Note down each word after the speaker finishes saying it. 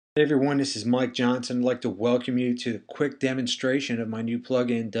Hey everyone, this is Mike Johnson. I'd like to welcome you to the quick demonstration of my new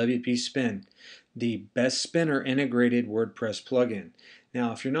plugin, WP Spin, the Best Spinner integrated WordPress plugin.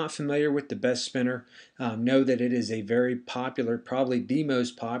 Now, if you're not familiar with the Best Spinner, know that it is a very popular, probably the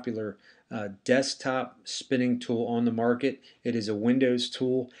most popular desktop spinning tool on the market. It is a Windows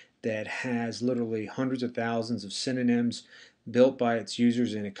tool that has literally hundreds of thousands of synonyms built by its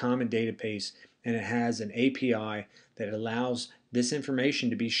users in a common database, and it has an API that allows this information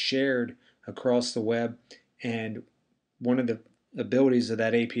to be shared across the web. And one of the abilities of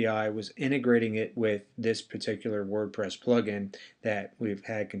that API was integrating it with this particular WordPress plugin that we've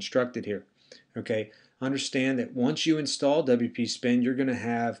had constructed here. Okay, understand that once you install WP Spin, you're going to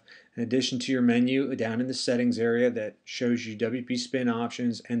have, in addition to your menu down in the settings area that shows you WP Spin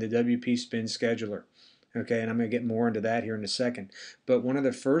options and the WP Spin scheduler. Okay, and I'm going to get more into that here in a second. But one of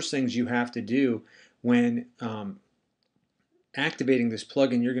the first things you have to do when activating this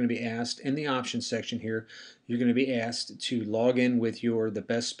plugin, you're going to be asked in the options section here, you're going to be asked to log in with the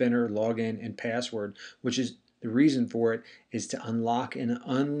Best Spinner login and password, which is the reason for it is to unlock an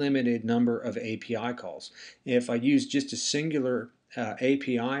unlimited number of API calls. If I use just a singular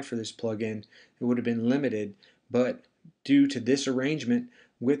API for this plugin, it would have been limited, but due to this arrangement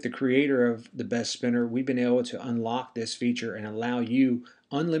with the creator of the Best Spinner, we've been able to unlock this feature and allow you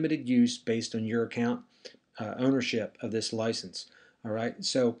unlimited use based on your account ownership of this license. All right,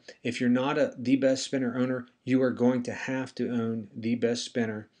 so if you're not the Best Spinner owner, you are going to have to own the Best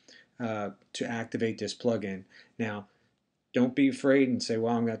Spinner to activate this plugin. Now, don't be afraid and say,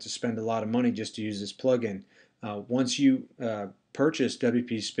 well, I'm going to have to spend a lot of money just to use this plugin. Once you purchase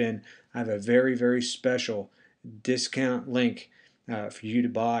WP Spin, I have a very, very special discount link for you to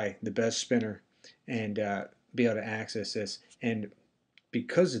buy the Best Spinner and be able to access this. And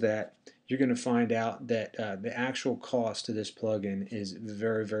because of that, you're going to find out that the actual cost of this plugin is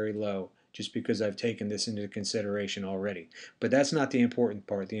very, very low, just because I've taken this into consideration already. But that's not the important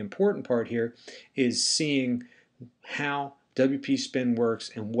part. The important part here is seeing how WP Spin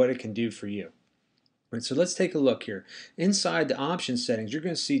works and what it can do for you. And so let's take a look here. Inside the option settings, you're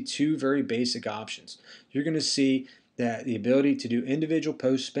going to see two very basic options. You're going to see that the ability to do individual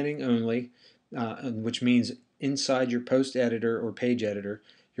post spinning only, which means inside your post editor or page editor,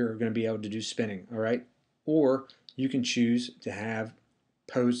 you're going to be able to do spinning, all right? Or you can choose to have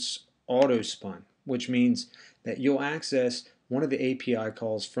posts auto spun, which means that you'll access one of the API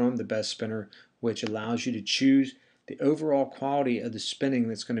calls from the Best Spinner, which allows you to choose the overall quality of the spinning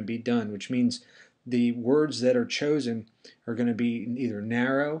that's going to be done, which means the words that are chosen are going to be either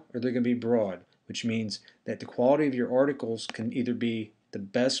narrow or they're going to be broad, which means that the quality of your articles can either be the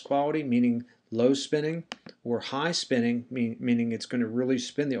best quality, meaning low spinning, or high spinning, meaning it's going to really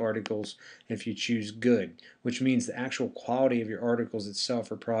spin the articles if you choose good, which means the actual quality of your articles itself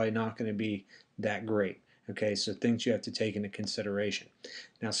are probably not going to be that great. Okay, so things you have to take into consideration.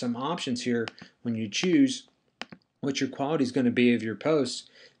 Now, some options here when you choose what your quality is going to be of your posts.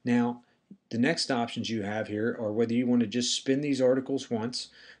 Now, the next options you have here are whether you want to just spin these articles once.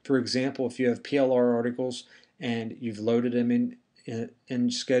 For example, if you have PLR articles and you've loaded them in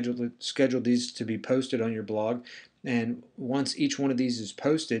and scheduled these to be posted on your blog, and once each one of these is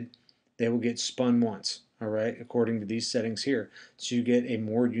posted, they will get spun once, all right, according to these settings here. So you get a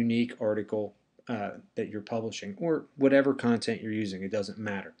more unique article that you're publishing, or whatever content you're using, it doesn't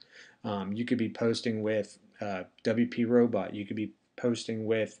matter. You could be posting with WP Robot. You could be posting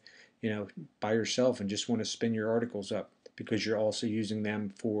with, by yourself and just want to spin your articles up because you're also using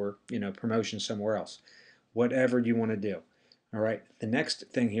them for, promotion somewhere else. Whatever you want to do. All right. The next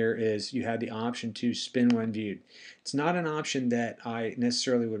thing here is you have the option to spin when viewed. It's not an option that I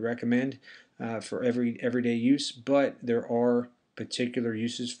necessarily would recommend for everyday use, but there are particular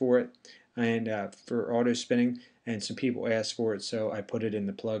uses for it and for auto spinning, and some people asked for it, so I put it in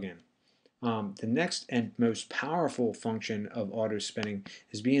the plugin. The next and most powerful function of auto spinning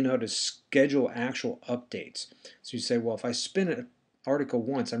is being able to schedule actual updates. So you say, well, if I spin an article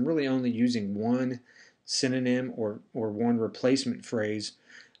once, I'm really only using one synonym or one replacement phrase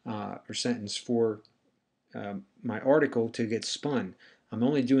or sentence for my article to get spun. I'm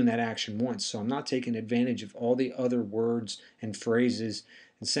only doing that action once, so I'm not taking advantage of all the other words and phrases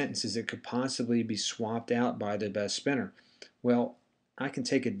and sentences that could possibly be swapped out by the Best Spinner. Well, I can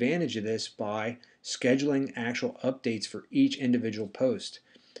take advantage of this by scheduling actual updates for each individual post.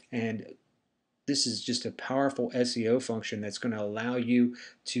 And this is just a powerful SEO function that's going to allow you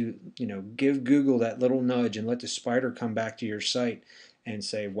to, give Google that little nudge and let the spider come back to your site and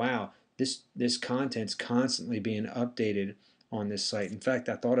say, wow, this content's constantly being updated on this site. In fact,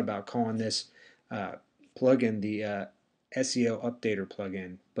 I thought about calling this plugin the SEO Updater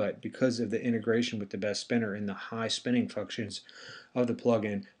plugin, but because of the integration with the Best Spinner and the high spinning functions of the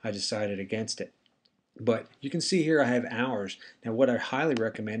plugin, I decided against it. But you can see here I have hours. Now what I highly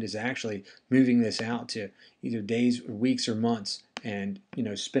recommend is actually moving this out to either days, weeks, or months, and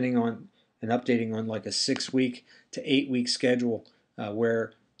spinning on and updating on like a 6-week to 8-week schedule,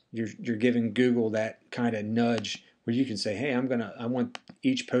 where you're giving Google that kind of nudge where you can say, hey, I want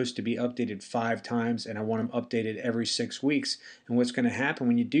each post to be updated 5 times, and I want them updated every 6 weeks. And what's going to happen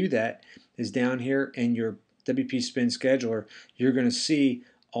when you do that is down here in your WP Spin scheduler, you're going to see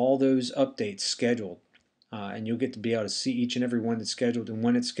all those updates scheduled. And you'll get to be able to see each and every one that's scheduled and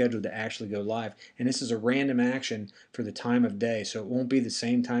when it's scheduled to actually go live. And this is a random action for the time of day, so it won't be the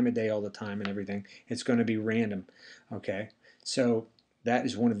same time of day all the time and everything. It's going to be random. Okay, so that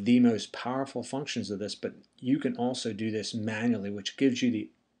is one of the most powerful functions of this, but you can also do this manually, which gives you the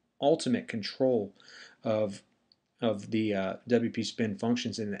ultimate control of the WP Spin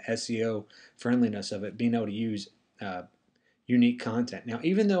functions and the SEO friendliness of it, being able to use unique content. Now,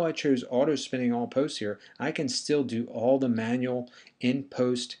 even though I chose auto spinning all posts here, I can still do all the manual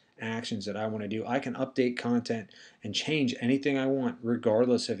in-post actions that I want to do. I can update content and change anything I want,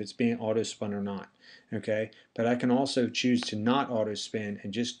 regardless if it's being auto spun or not. Okay, but I can also choose to not auto spin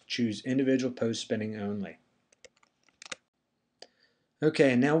and just choose individual post spinning only.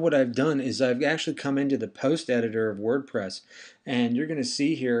 Okay, and now what I've done is I've actually come into the post editor of WordPress, and you're going to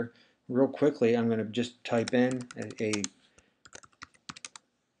see here real quickly, I'm going to just type in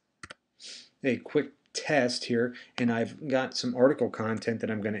a quick test here, and I've got some article content that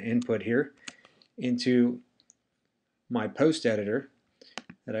I'm going to input here into my post editor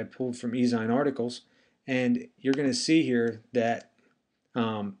that I pulled from eZine articles, and you're going to see here that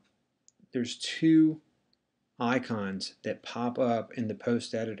there's 2 icons that pop up in the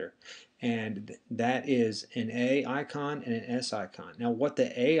post editor, and that is an A icon and an S icon. Now what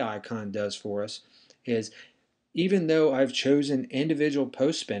the A icon does for us is, even though I've chosen individual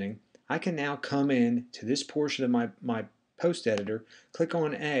post spinning, I can now come in to this portion of my post editor, click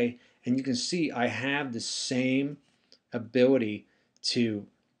on A, and you can see I have the same ability to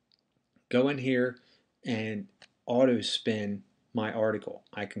go in here and auto spin my article.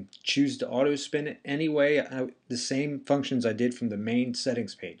 I can choose to auto spin it anyway, the same functions I did from the main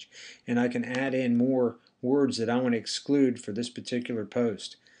settings page, and I can add in more words that I want to exclude for this particular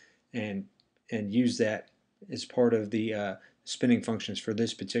post and use that as part of the spinning functions for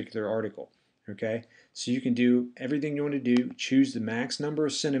this particular article. Okay, so you can do everything you want to do. Choose the max number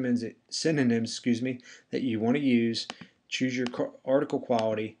of synonyms that you want to use. Choose your article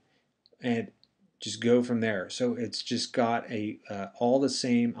quality, and just go from there. So it's just got all the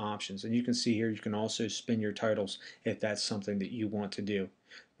same options, and you can see here you can also spin your titles if that's something that you want to do.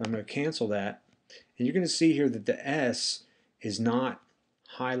 I'm going to cancel that, and you're going to see here that the S is not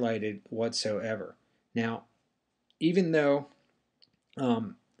highlighted whatsoever. Now, even though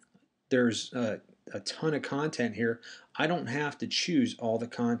there's a ton of content here, I don't have to choose all the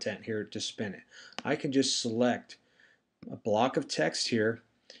content here to spin it. I can just select a block of text here,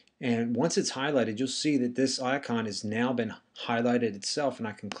 and once it's highlighted, you'll see that this icon has now been highlighted itself, and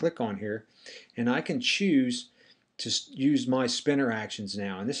I can click on here, and I can choose to use my spinner actions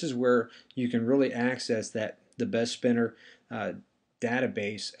now. And this is where you can really access the Best Spinner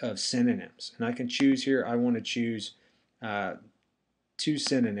database of synonyms. And I can choose here, I want to choose 2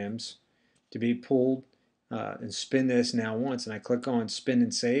 synonyms to be pulled and spin this now once, and I click on spin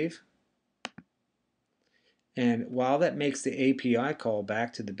and save. And while that makes the API call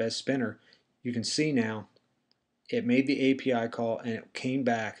back to the Best Spinner, you can see now it made the API call and it came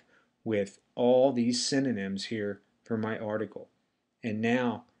back with all these synonyms here for my article. And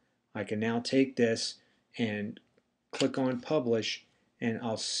now I can now take this and click on publish, and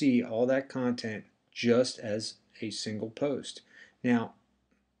I'll see all that content just as a single post. Now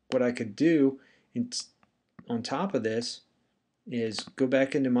what I could do on top of this is go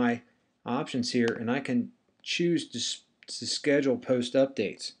back into my options here, and I can choose to schedule post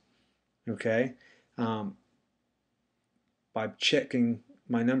updates. Okay, by checking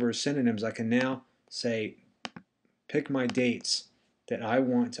my number of synonyms, I can now say pick my dates that I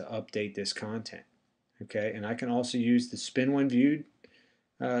want to update this content. Okay, and I can also use the spin when viewed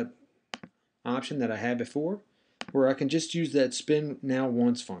option that I had before, where I can just use that spin now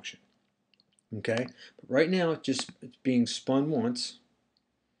once function. Okay, but right now it's being spun once.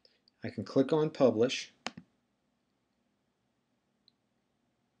 I can click on publish,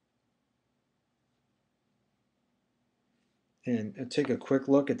 and I'll take a quick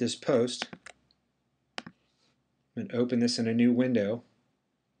look at this post and open this in a new window.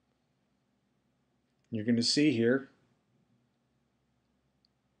 You're going to see here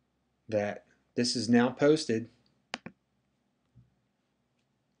that this is now posted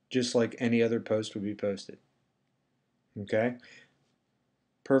just like any other post would be posted. Okay?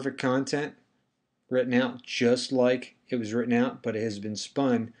 Perfect content written out just like it was written out, but it has been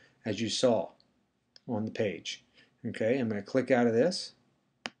spun as you saw on the page. Okay, I'm going to click out of this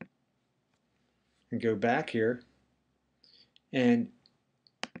and go back here, and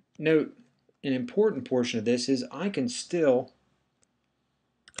note an important portion of this is I can still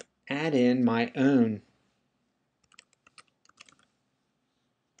add in my own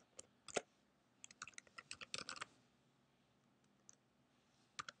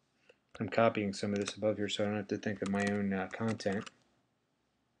I'm copying some of this above here so I don't have to think of my own content.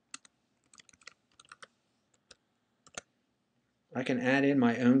 I can add in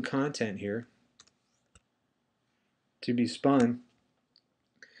my own content here to be spun.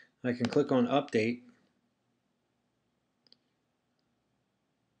 I can click on update,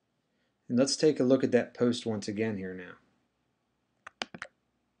 and let's take a look at that post once again here now.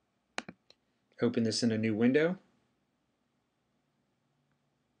 Open this in a new window.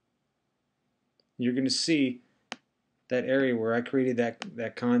 You're going to see that area where I created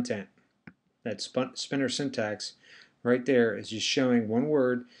that content, that spinner syntax right there is just showing one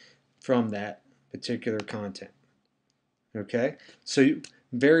word from that particular content. Okay, so you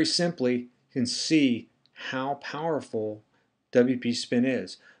very simply can see how powerful WP Spin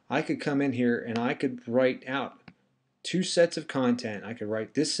is. I could come in here and I could write out two sets of content. I could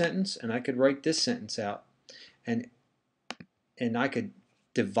write this sentence and I could write this sentence out, and I could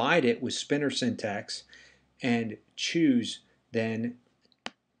divide it with spinner syntax and choose then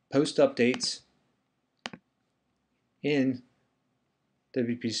post updates in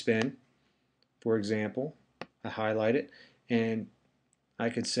WP Spin. For example, I highlight it and I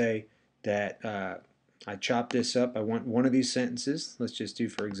could say that I chop this up. I want one of these sentences. Let's just do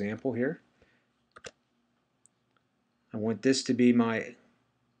for example here. I want this to be my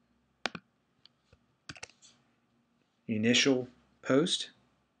initial post.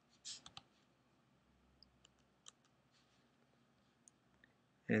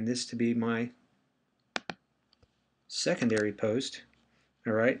 And this to be my secondary post.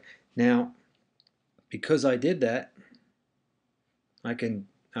 All right. Now, because I did that, I can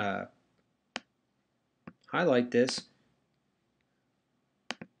highlight this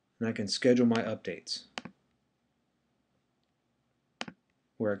and I can schedule my updates.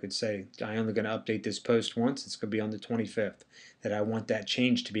 Where I could say I'm only going to update this post once. It's going to be on the 25th that I want that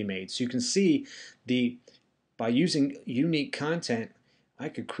change to be made. So you can see by using unique content, I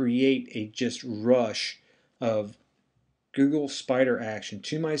could create a just rush of Google Spider action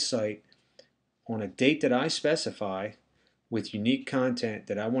to my site on a date that I specify with unique content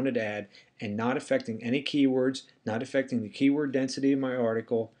that I wanted to add and not affecting any keywords, not affecting the keyword density of my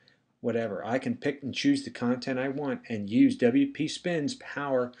article, whatever. I can pick and choose the content I want and use WP Spin's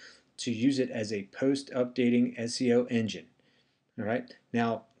power to use it as a post-updating SEO engine. All right.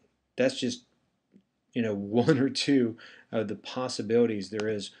 Now, that's just one or two of the possibilities there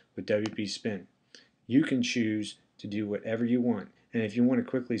is with WP Spin. You can choose to do whatever you want. And if you want to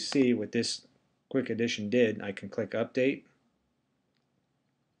quickly see what this quick addition did, I can click Update.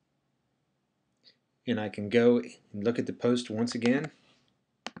 And I can go and look at the post once again.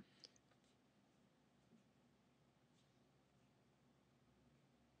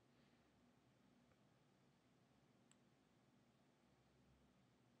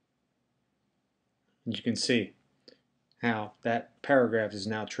 And you can see how that paragraph is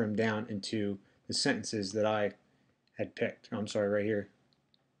now trimmed down into the sentences that I had picked. I'm sorry, right here.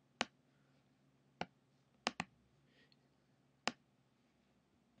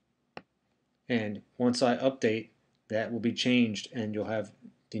 And once I update, that will be changed and you'll have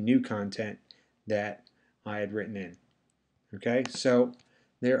the new content that I had written in. Okay, so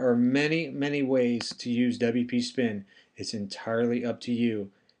there are many ways to use WP Spin. It's entirely up to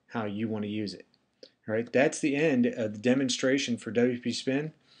you how you want to use it. All right, that's the end of the demonstration for WP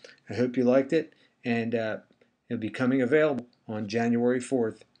Spin. I hope you liked it, and it'll be coming available on January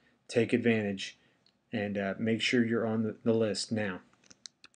 4th. Take advantage and make sure you're on the list now.